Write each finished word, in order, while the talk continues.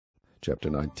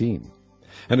Chapter 19.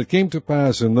 And it came to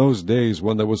pass in those days,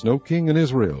 when there was no king in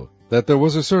Israel, that there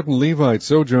was a certain Levite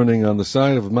sojourning on the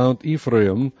side of Mount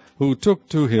Ephraim, who took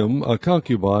to him a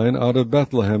concubine out of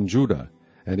Bethlehem, Judah.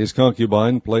 And his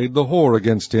concubine played the whore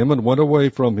against him, and went away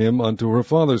from him unto her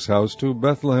father's house to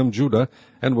Bethlehem, Judah,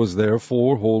 and was there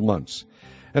 4 whole months.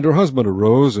 And her husband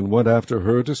arose, and went after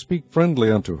her to speak friendly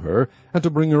unto her, and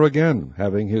to bring her again,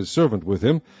 having his servant with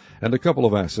him, and a couple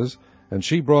of asses. And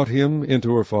she brought him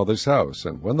into her father's house.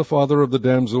 And when the father of the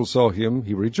damsel saw him,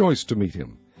 he rejoiced to meet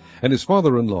him. And his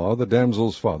father-in-law, the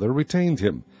damsel's father, retained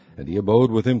him, and he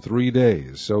abode with him 3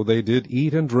 days. So they did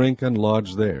eat and drink, and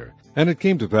lodge there. And it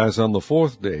came to pass on the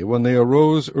 4th day, when they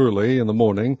arose early in the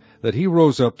morning, that he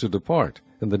rose up to depart.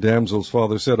 And the damsel's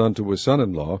father said unto his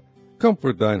son-in-law,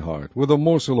 Comfort thine heart with a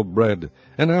morsel of bread,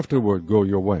 and afterward go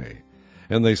your way.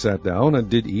 And they sat down, and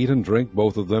did eat and drink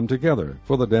both of them together.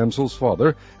 For the damsel's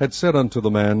father had said unto the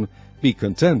man, Be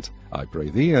content, I pray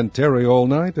thee, and tarry all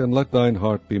night, and let thine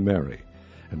heart be merry.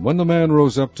 And when the man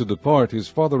rose up to depart, his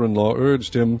father-in-law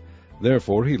urged him.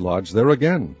 Therefore he lodged there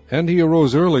again. And he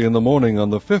arose early in the morning on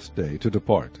the 5th day to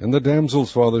depart. And the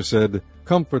damsel's father said,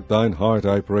 Comfort thine heart,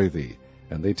 I pray thee.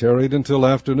 And they tarried until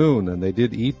afternoon, and they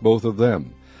did eat both of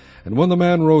them. And when the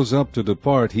man rose up to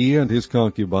depart, he and his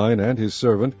concubine and his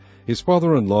servant, his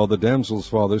father-in-law, the damsel's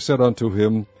father, said unto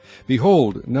him,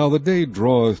 Behold, now the day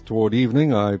draweth toward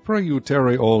evening, I pray you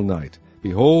tarry all night.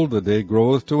 Behold, the day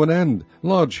groweth to an end.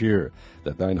 Lodge here,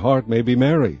 that thine heart may be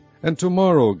merry. And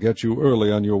tomorrow get you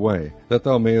early on your way, that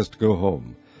thou mayest go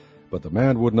home. But the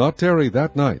man would not tarry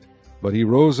that night, but he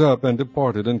rose up and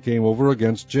departed, and came over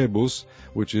against Jebus,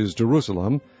 which is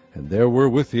Jerusalem, and there were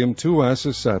with him 2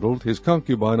 asses saddled, his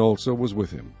concubine also was with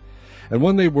him. And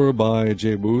when they were by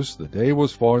Jebus, the day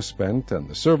was far spent, and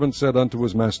the servant said unto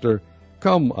his master,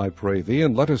 Come, I pray thee,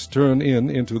 and let us turn in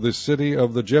into this city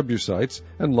of the Jebusites,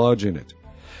 and lodge in it.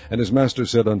 And his master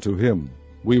said unto him,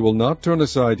 We will not turn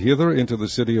aside hither into the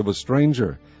city of a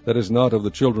stranger, that is not of the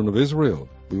children of Israel.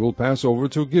 We will pass over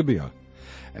to Gibeah.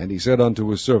 And he said unto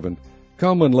his servant,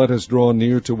 Come, and let us draw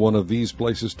near to one of these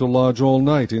places to lodge all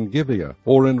night in Gibeah,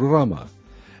 or in Ramah.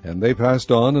 And they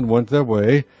passed on, and went their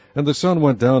way, and the sun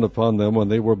went down upon them when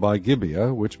they were by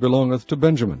Gibeah, which belongeth to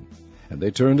Benjamin. And they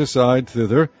turned aside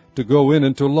thither, to go in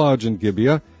and to lodge in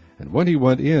Gibeah. And when he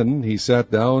went in, he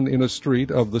sat down in a street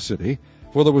of the city,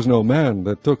 for there was no man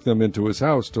that took them into his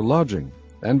house to lodging.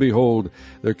 And behold,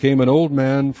 there came an old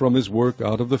man from his work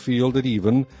out of the field at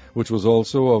even, which was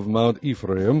also of Mount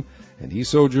Ephraim, and he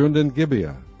sojourned in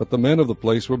Gibeah. But the men of the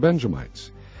place were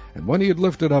Benjamites. And when he had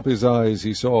lifted up his eyes,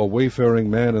 he saw a wayfaring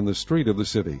man in the street of the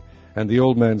city. And the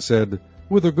old man said,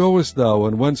 Whither goest thou,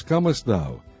 and whence comest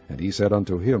thou? And he said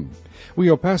unto him, We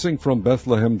are passing from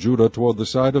Bethlehem, Judah, toward the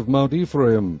side of Mount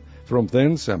Ephraim. From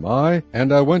thence am I,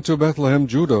 and I went to Bethlehem,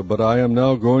 Judah, but I am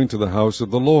now going to the house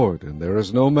of the Lord, and there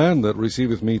is no man that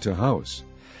receiveth me to house.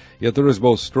 Yet there is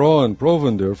both straw and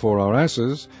provender for our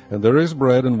asses, and there is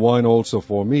bread and wine also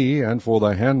for me, and for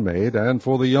thy handmaid, and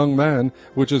for the young man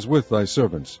which is with thy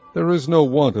servants. There is no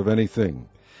want of anything.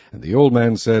 And the old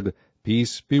man said,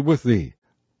 Peace be with thee.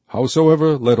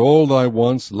 Howsoever, let all thy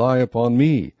wants lie upon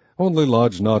me, only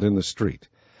lodge not in the street.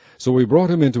 So we brought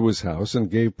him into his house,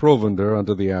 and gave provender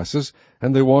unto the asses,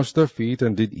 and they washed their feet,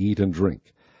 and did eat and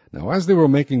drink. Now as they were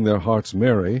making their hearts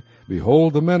merry,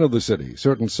 behold, the men of the city,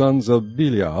 certain sons of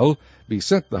Belial,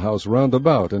 beset the house round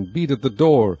about, and beat at the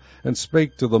door, and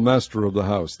spake to the master of the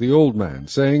house, the old man,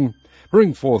 saying,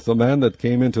 Bring forth the man that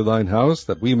came into thine house,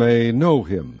 that we may know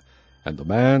him. And the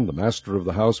man, the master of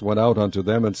the house, went out unto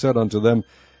them, and said unto them,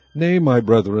 Nay, my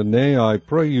brethren, nay, I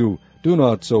pray you, do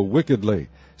not so wickedly.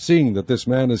 Seeing that this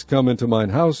man is come into mine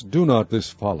house, do not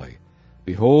this folly.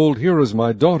 Behold, here is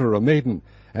my daughter, a maiden,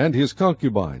 and his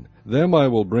concubine. Them I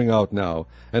will bring out now,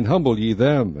 and humble ye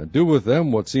them, and do with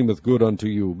them what seemeth good unto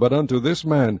you. But unto this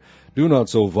man do not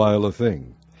so vile a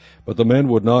thing. But the men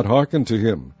would not hearken to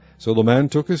him. So the man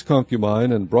took his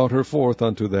concubine, and brought her forth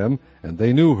unto them, and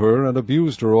they knew her, and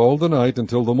abused her all the night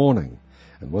until the morning.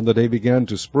 And when the day began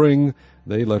to spring,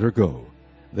 they let her go.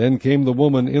 Then came the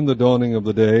woman in the dawning of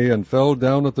the day, and fell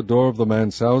down at the door of the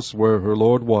man's house, where her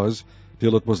lord was,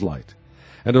 till it was light.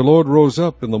 And her lord rose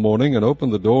up in the morning, and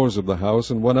opened the doors of the house,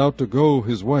 and went out to go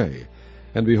his way.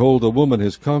 And behold, a woman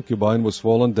his concubine was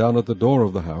fallen down at the door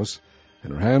of the house,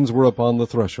 and her hands were upon the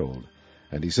threshold.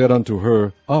 And he said unto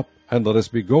her, Up, and let us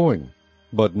be going.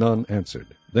 But none answered.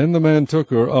 Then the man took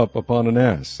her up upon an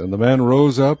ass, and the man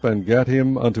rose up, and gat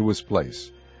him unto his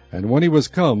place. And when he was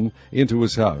come into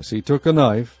his house, he took a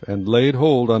knife, and laid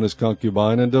hold on his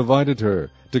concubine, and divided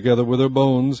her, together with her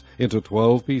bones, into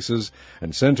 12 pieces,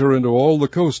 and sent her into all the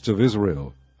coasts of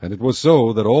Israel. And it was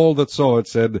so that all that saw it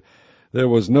said, There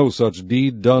was no such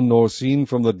deed done nor seen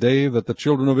from the day that the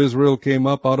children of Israel came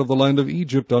up out of the land of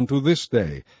Egypt unto this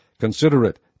day. Consider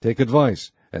it, take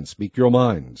advice, and speak your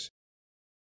minds.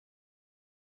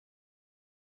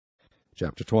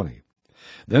 Chapter 20.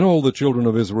 Then all the children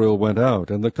of Israel went out,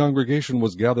 and the congregation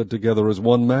was gathered together as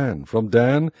one man, from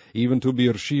Dan even to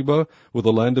Beersheba, with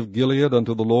the land of Gilead,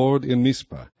 unto the Lord in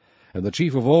Mizpah. And the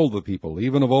chief of all the people,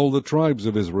 even of all the tribes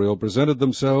of Israel, presented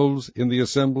themselves in the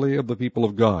assembly of the people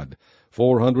of God,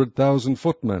 400,000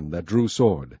 footmen that drew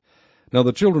sword. Now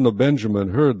the children of Benjamin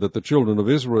heard that the children of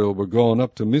Israel were gone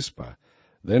up to Mizpah.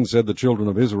 Then said the children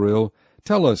of Israel,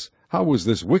 Tell us, how is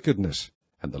this wickedness?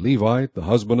 And the Levite, the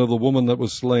husband of the woman that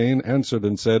was slain, answered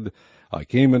and said, I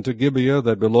came into Gibeah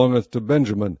that belongeth to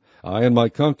Benjamin, I and my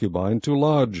concubine, to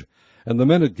lodge. And the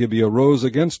men at Gibeah rose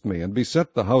against me, and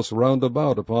beset the house round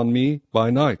about upon me by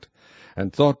night,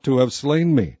 and thought to have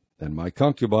slain me. And my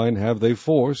concubine have they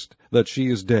forced, that she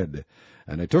is dead.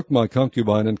 And they took my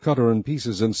concubine, and cut her in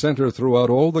pieces, and sent her throughout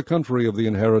all the country of the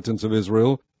inheritance of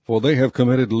Israel, for they have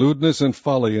committed lewdness and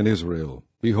folly in Israel.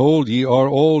 Behold, ye are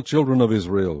all children of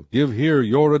Israel, give here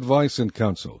your advice and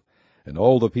counsel. And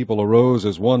all the people arose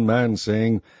as one man,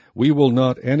 saying, We will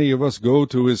not any of us go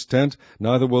to his tent,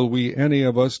 neither will we any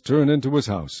of us turn into his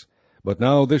house. But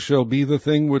now this shall be the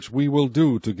thing which we will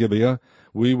do to Gibeah.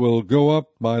 We will go up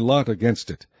by lot against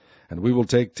it. And we will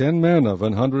take 10 men of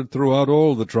 100 throughout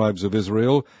all the tribes of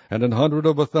Israel, and 100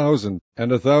 of 1,000,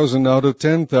 and 1,000 out of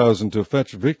 10,000, to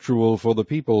fetch victual for the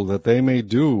people, that they may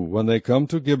do, when they come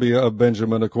to Gibeah of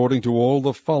Benjamin, according to all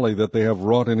the folly that they have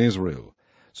wrought in Israel.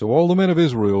 So all the men of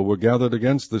Israel were gathered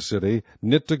against the city,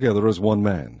 knit together as one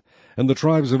man. And the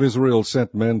tribes of Israel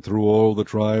sent men through all the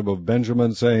tribe of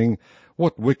Benjamin, saying,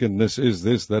 What wickedness is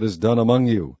this that is done among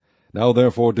you? Now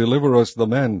therefore deliver us the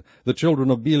men, the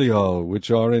children of Belial, which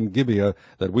are in Gibeah,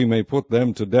 that we may put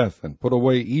them to death, and put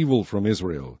away evil from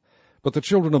Israel. But the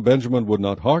children of Benjamin would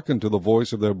not hearken to the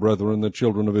voice of their brethren the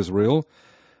children of Israel.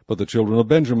 But the children of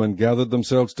Benjamin gathered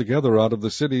themselves together out of the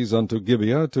cities unto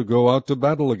Gibeah, to go out to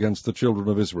battle against the children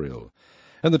of Israel.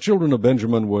 And the children of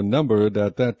Benjamin were numbered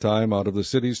at that time out of the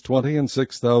cities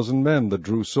 26,000 men that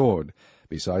drew sword,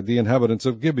 beside the inhabitants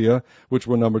of Gibeah, which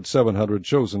were numbered 700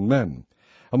 chosen men.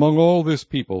 Among all this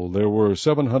people there were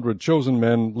 700 chosen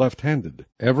men left-handed.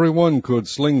 Every one could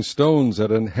sling stones at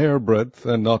an hairbreadth,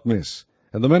 and not miss.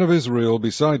 And the men of Israel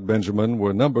beside Benjamin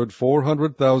were numbered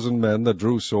 400,000 men that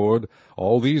drew sword.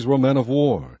 All these were men of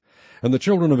war. And the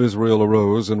children of Israel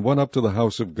arose, and went up to the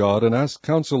house of God, and asked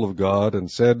counsel of God,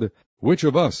 and said, Which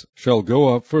of us shall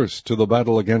go up first to the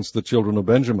battle against the children of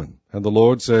Benjamin? And the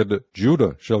Lord said,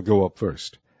 Judah shall go up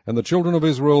first. And the children of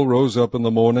Israel rose up in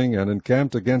the morning, and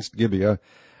encamped against Gibeah.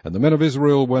 And the men of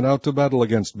Israel went out to battle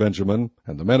against Benjamin,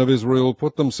 and the men of Israel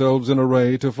put themselves in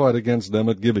array to fight against them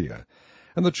at Gibeah.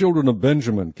 And the children of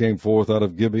Benjamin came forth out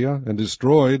of Gibeah, and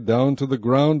destroyed down to the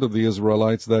ground of the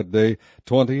Israelites that day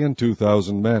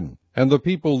 22,000 men. And the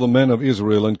people, the men of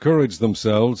Israel, encouraged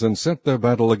themselves, and set their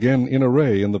battle again in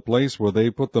array in the place where they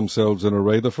put themselves in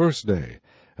array the first day.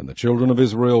 And the children of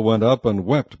Israel went up and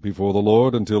wept before the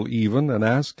Lord until even, and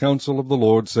asked counsel of the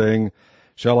Lord, saying,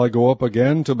 Shall I go up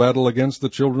again to battle against the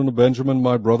children of Benjamin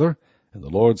my brother? And the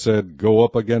Lord said, Go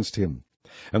up against him.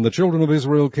 And the children of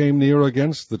Israel came near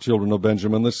against the children of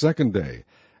Benjamin the second day.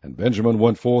 And Benjamin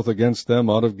went forth against them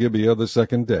out of Gibeah the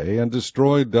second day, and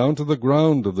destroyed down to the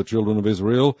ground of the children of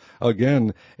Israel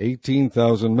again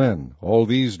 18,000 men. All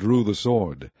these drew the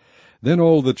sword. Then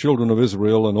all the children of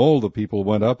Israel and all the people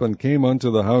went up, and came unto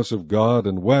the house of God,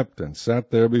 and wept, and sat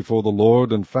there before the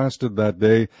Lord, and fasted that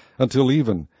day until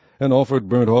even, and offered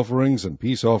burnt offerings and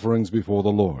peace offerings before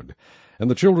the Lord.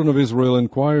 And the children of Israel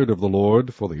inquired of the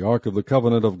Lord, for the ark of the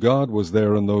covenant of God was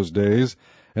there in those days.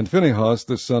 And Phinehas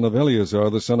the son of Eleazar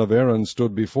the son of Aaron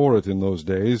stood before it in those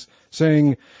days,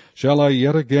 saying, Shall I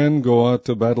yet again go out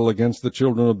to battle against the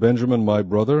children of Benjamin my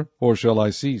brother, or shall I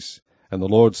cease? And the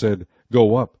Lord said,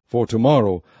 Go up, for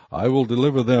tomorrow I will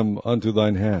deliver them unto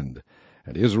thine hand.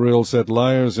 And Israel set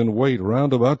liers in wait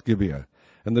round about Gibeah.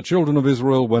 And the children of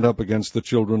Israel went up against the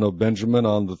children of Benjamin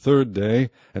on the third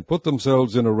day, and put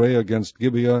themselves in array against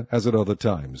Gibeah as at other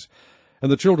times.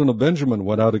 And the children of Benjamin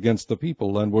went out against the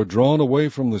people, and were drawn away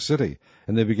from the city.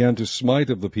 And they began to smite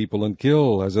of the people, and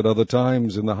kill, as at other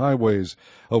times, in the highways,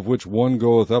 of which one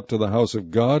goeth up to the house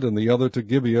of God, and the other to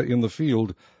Gibeah in the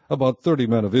field, about 30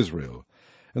 men of Israel.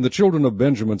 And the children of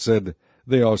Benjamin said,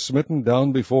 They are smitten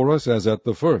down before us as at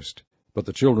the first. But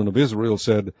the children of Israel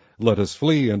said, Let us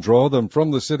flee, and draw them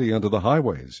from the city unto the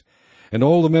highways. And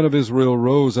all the men of Israel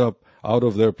rose up out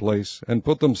of their place, and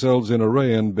put themselves in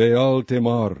array in Baal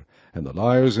Tamar. And the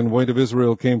liers in wait of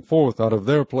Israel came forth out of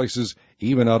their places,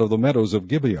 even out of the meadows of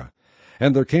Gibeah.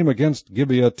 And there came against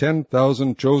Gibeah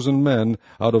 10,000 chosen men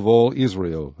out of all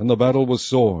Israel, and the battle was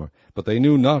sore, but they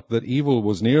knew not that evil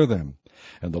was near them.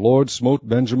 And the Lord smote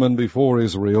Benjamin before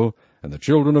Israel, and the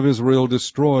children of Israel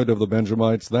destroyed of the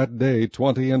Benjamites that day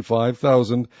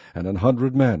 25,000 and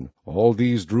 100 men. All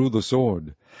these drew the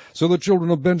sword. So the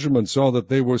children of Benjamin saw that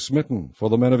they were smitten, for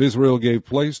the men of Israel gave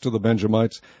place to the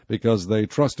Benjamites, because they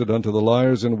trusted unto the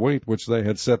liers in wait which they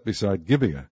had set beside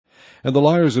Gibeah. And the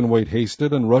liers in wait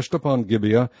hasted and rushed upon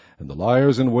Gibeah, and the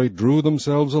liers in wait drew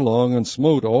themselves along, and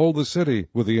smote all the city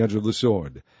with the edge of the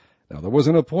sword. Now there was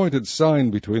an appointed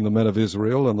sign between the men of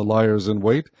Israel and the liers in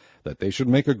wait, that they should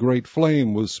make a great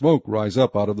flame with smoke rise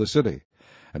up out of the city.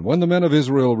 And when the men of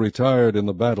Israel retired in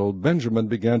the battle, Benjamin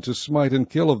began to smite and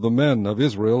kill of the men of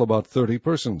Israel about 30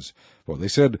 persons. For they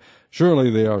said, Surely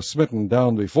they are smitten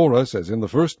down before us, as in the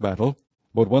first battle.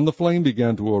 But when the flame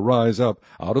began to arise up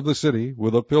out of the city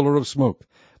with a pillar of smoke,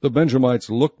 the Benjamites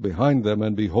looked behind them,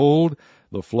 and behold,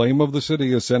 the flame of the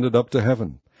city ascended up to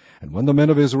heaven. And when the men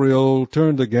of Israel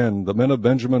turned again, the men of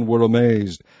Benjamin were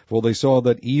amazed, for they saw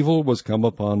that evil was come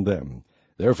upon them.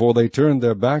 Therefore they turned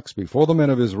their backs before the men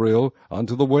of Israel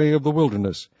unto the way of the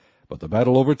wilderness. But the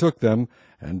battle overtook them,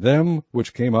 and them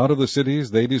which came out of the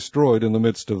cities they destroyed in the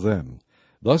midst of them.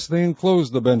 Thus they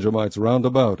enclosed the Benjamites round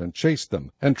about, and chased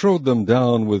them, and trode them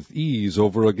down with ease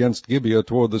over against Gibeah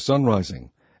toward the sunrising.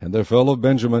 And there fell of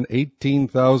Benjamin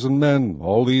 18,000 men,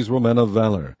 all these were men of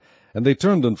valor. And they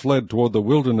turned and fled toward the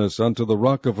wilderness unto the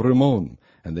rock of Rimmon,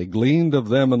 and they gleaned of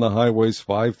them in the highways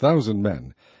 5,000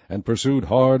 men, and pursued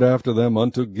hard after them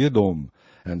unto Gidom,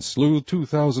 and slew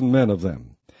 2,000 men of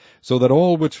them. So that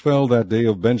all which fell that day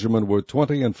of Benjamin were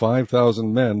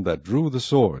 25,000 men that drew the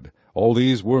sword. All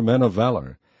these were men of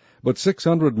valor. But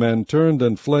 600 men turned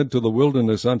and fled to the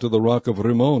wilderness unto the rock of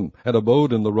Rimmon, and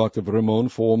abode in the rock of Rimmon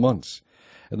 4 months.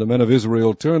 And the men of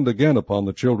Israel turned again upon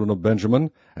the children of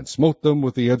Benjamin, and smote them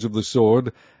with the edge of the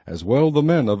sword, as well the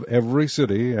men of every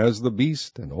city as the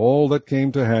beast, and all that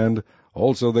came to hand.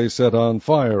 Also they set on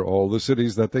fire all the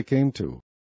cities that they came to.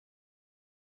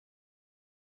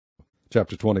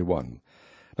 Chapter 21.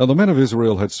 Now the men of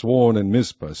Israel had sworn in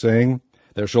Mizpah, saying,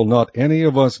 There shall not any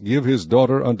of us give his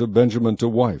daughter unto Benjamin to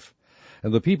wife.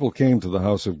 And the people came to the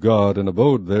house of God, and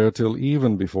abode there till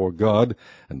even before God,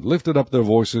 and lifted up their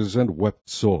voices, and wept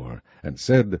sore, and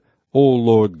said, O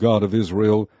Lord God of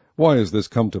Israel, why is this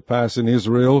come to pass in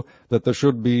Israel, that there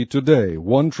should be today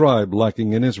one tribe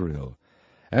lacking in Israel?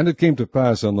 And it came to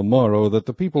pass on the morrow that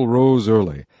the people rose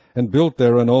early, and built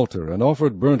there an altar, and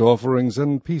offered burnt offerings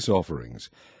and peace offerings.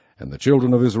 And the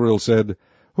children of Israel said,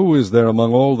 Who is there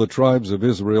among all the tribes of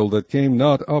Israel that came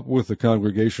not up with the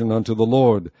congregation unto the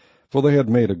Lord? For they had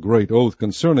made a great oath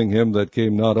concerning him that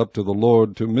came not up to the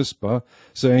Lord to Mizpah,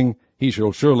 saying, He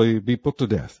shall surely be put to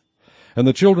death. And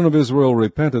the children of Israel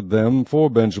repented them for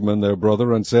Benjamin their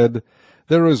brother, and said,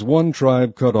 There is one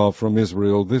tribe cut off from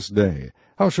Israel this day.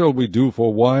 How shall we do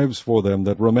for wives for them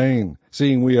that remain,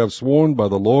 seeing we have sworn by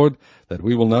the Lord that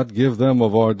we will not give them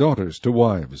of our daughters to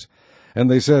wives?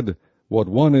 And they said, What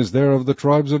one is there of the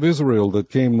tribes of Israel that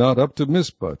came not up to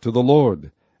Mizpah to the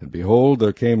Lord? And behold,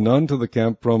 there came none to the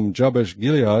camp from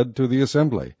Jabesh-Gilead to the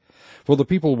assembly. For the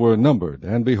people were numbered,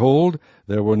 and behold,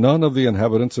 there were none of the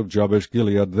inhabitants of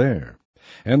Jabesh-Gilead there.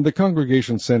 And the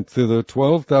congregation sent thither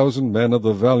 12,000 men of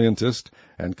the valiantest,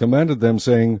 and commanded them,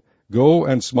 saying, Go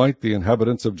and smite the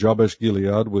inhabitants of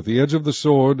Jabesh-Gilead with the edge of the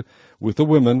sword, with the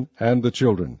women and the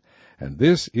children. And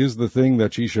this is the thing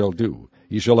that ye shall do.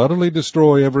 Ye shall utterly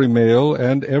destroy every male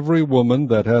and every woman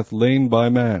that hath lain by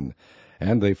man.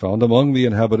 And they found among the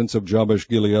inhabitants of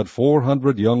Jabesh-Gilead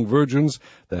 400 young virgins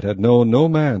that had known no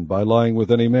man by lying with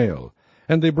any male.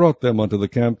 And they brought them unto the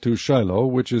camp to Shiloh,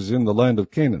 which is in the land of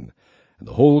Canaan. And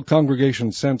the whole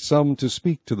congregation sent some to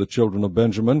speak to the children of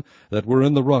Benjamin that were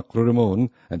in the rock Rimmon,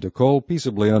 and to call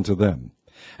peaceably unto them.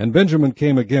 And Benjamin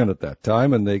came again at that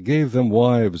time, and they gave them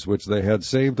wives which they had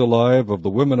saved alive of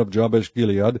the women of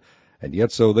Jabesh-Gilead, and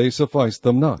yet so they sufficed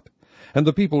them not. And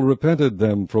the people repented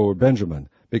them for Benjamin,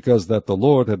 because that the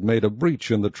Lord had made a breach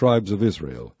in the tribes of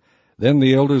Israel. Then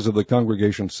the elders of the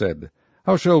congregation said,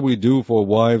 How shall we do for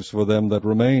wives for them that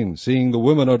remain, seeing the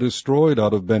women are destroyed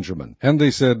out of Benjamin? And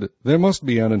they said, There must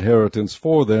be an inheritance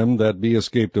for them that be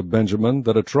escaped of Benjamin,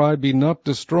 that a tribe be not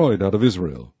destroyed out of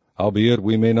Israel. Howbeit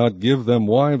we may not give them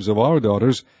wives of our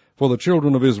daughters, for the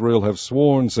children of Israel have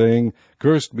sworn, saying,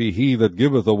 Cursed be he that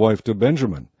giveth a wife to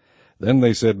Benjamin. Then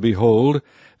they said, Behold,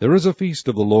 there is a feast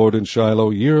of the Lord in Shiloh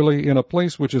yearly in a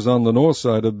place which is on the north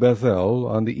side of Bethel,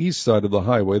 on the east side of the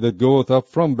highway that goeth up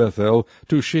from Bethel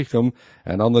to Shechem,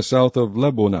 and on the south of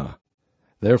Lebonah.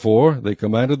 Therefore they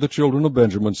commanded the children of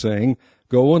Benjamin, saying,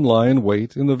 Go and lie in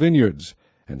wait in the vineyards.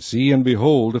 and see and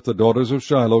behold, if the daughters of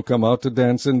Shiloh come out to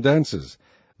dance in dances.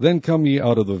 Then come ye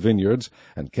out of the vineyards,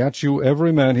 and catch you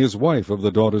every man his wife of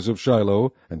the daughters of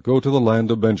Shiloh, and go to the land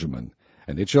of Benjamin.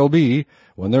 And it shall be,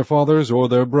 when their fathers or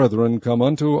their brethren come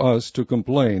unto us to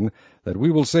complain, that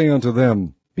we will say unto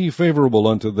them, Be favorable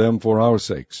unto them for our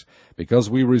sakes, because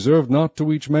we reserved not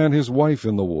to each man his wife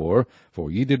in the war,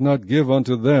 for ye did not give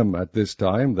unto them at this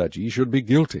time, that ye should be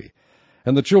guilty.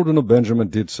 And the children of Benjamin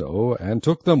did so, and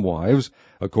took them wives,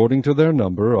 according to their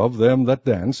number of them that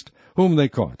danced, whom they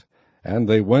caught. And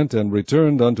they went and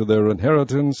returned unto their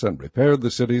inheritance, and repaired the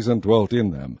cities, and dwelt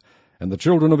in them. And the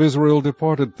children of Israel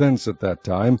departed thence at that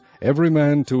time, every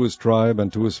man to his tribe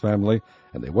and to his family,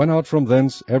 and they went out from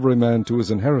thence, every man to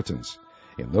his inheritance.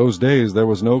 In those days there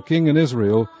was no king in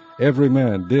Israel, every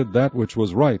man did that which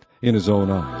was right in his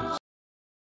own eyes.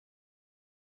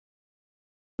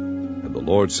 And the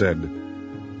Lord said,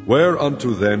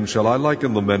 Whereunto then shall I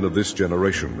liken the men of this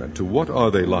generation, and to what are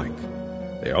they like?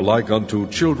 They are like unto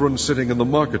children sitting in the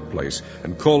marketplace,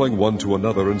 and calling one to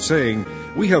another, and saying,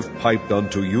 We have piped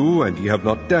unto you, and ye have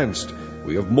not danced.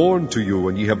 We have mourned to you,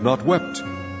 and ye have not wept.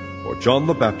 For John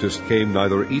the Baptist came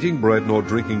neither eating bread nor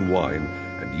drinking wine,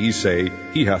 and ye say,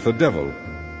 He hath a devil.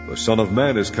 The Son of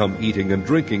Man is come eating and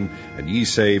drinking, and ye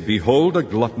say, Behold a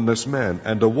gluttonous man,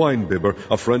 and a winebibber,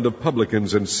 a friend of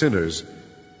publicans and sinners.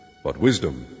 But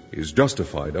wisdom is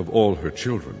justified of all her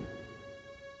children.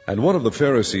 And one of the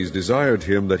Pharisees desired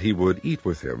him that he would eat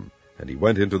with him. And he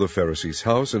went into the Pharisee's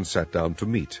house, and sat down to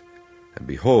meat. And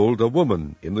behold, a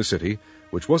woman in the city,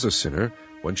 which was a sinner,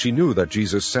 when she knew that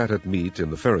Jesus sat at meat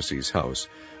in the Pharisee's house,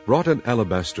 brought an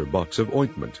alabaster box of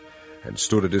ointment, and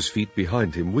stood at his feet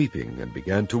behind him weeping, and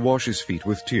began to wash his feet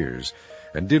with tears,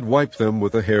 and did wipe them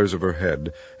with the hairs of her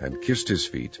head, and kissed his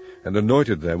feet, and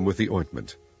anointed them with the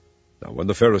ointment. Now when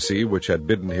the Pharisee which had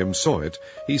bidden him saw it,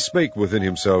 he spake within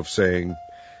himself, saying,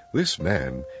 This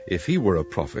man, if he were a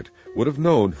prophet, would have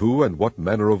known who and what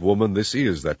manner of woman this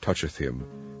is that toucheth him,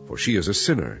 for she is a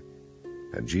sinner.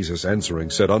 And Jesus answering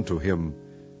said unto him,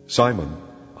 Simon,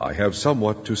 I have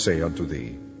somewhat to say unto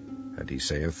thee. And he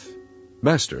saith,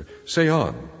 Master, say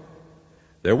on.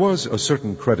 There was a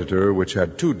certain creditor which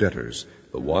had 2 debtors.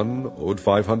 The one owed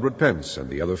 500 pence, and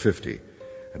the other 50.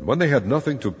 And when they had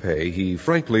nothing to pay, he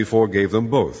frankly forgave them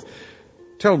both.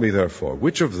 Tell me therefore,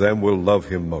 which of them will love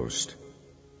him most?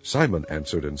 Simon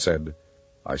answered and said,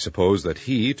 I suppose that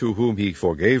he to whom he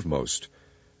forgave most.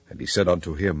 And he said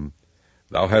unto him,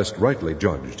 Thou hast rightly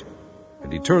judged.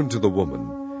 And he turned to the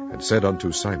woman, and said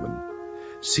unto Simon,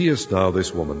 Seest thou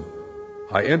this woman?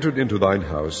 I entered into thine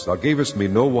house, thou gavest me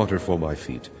no water for my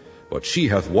feet, but she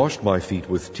hath washed my feet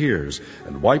with tears,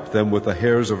 and wiped them with the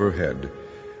hairs of her head.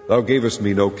 Thou gavest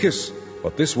me no kiss,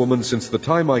 but this woman since the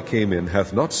time I came in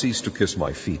hath not ceased to kiss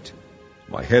my feet.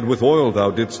 My head with oil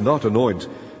thou didst not anoint,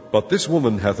 but this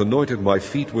woman hath anointed my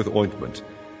feet with ointment.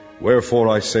 Wherefore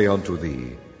I say unto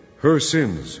thee, her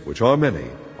sins, which are many,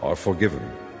 are forgiven.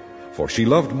 For she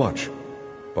loved much,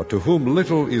 but to whom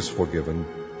little is forgiven,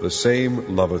 the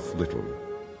same loveth little.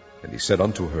 And he said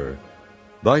unto her,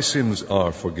 Thy sins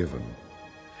are forgiven.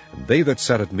 And they that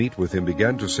sat at meat with him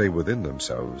began to say within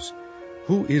themselves,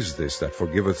 Who is this that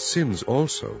forgiveth sins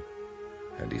also?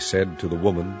 And he said to the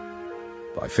woman,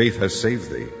 Thy faith has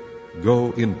saved thee.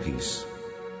 Go in peace.